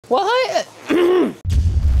What? Hey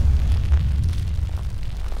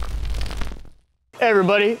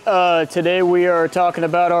everybody, today we are talking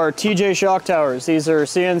about our TJ shock towers. These are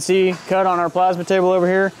CNC cut on our plasma table over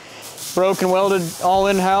here. Broken, welded, all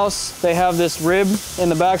in-house. They have this rib in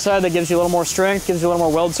the backside that gives you a little more strength, gives you a little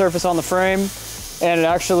more weld surface on the frame, and it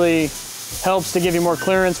actually helps to give you more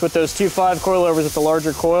clearance with those 2.5 coilovers with the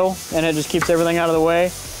larger coil, and it just keeps everything out of the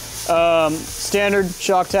way. Standard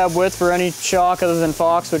shock tab width for any shock other than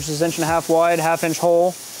Fox, which is 1.5 inch wide, 1/2 inch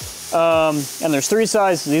hole. And there's 3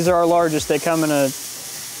 sizes. These are our largest. They come in a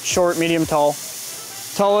short, medium, tall.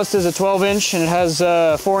 Tallest is a 12 inch and it has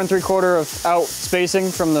 4 3/4 of out spacing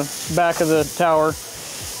from the back of the tower.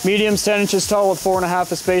 Medium's 10 inches tall with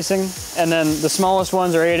 4.5 of spacing. And then the smallest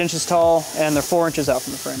ones are 8 inches tall and they're 4 inches out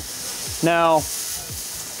from the frame. Now,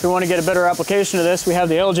 if we want to get a better application of this, we have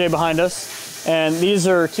the LJ behind us. And these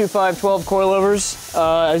are 2.5/12 coilovers.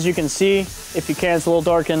 As you can see, if you can, it's a little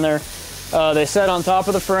dark in there. They set on top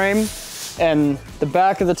of the frame, and the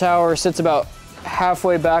back of the tower sits about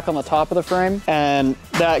halfway back on the top of the frame, and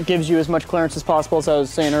that gives you as much clearance as possible, as I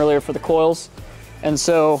was saying earlier, for the coils. And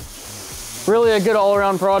so, really a good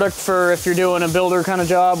all-around product for if you're doing a builder kind of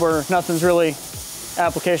job where nothing's really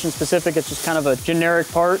application specific, it's just kind of a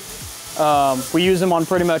generic part. We use them on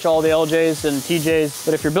pretty much all the LJs and TJs,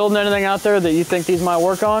 but if you're building anything out there that you think these might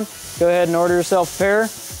work on, go ahead and order yourself a pair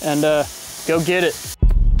and go get it.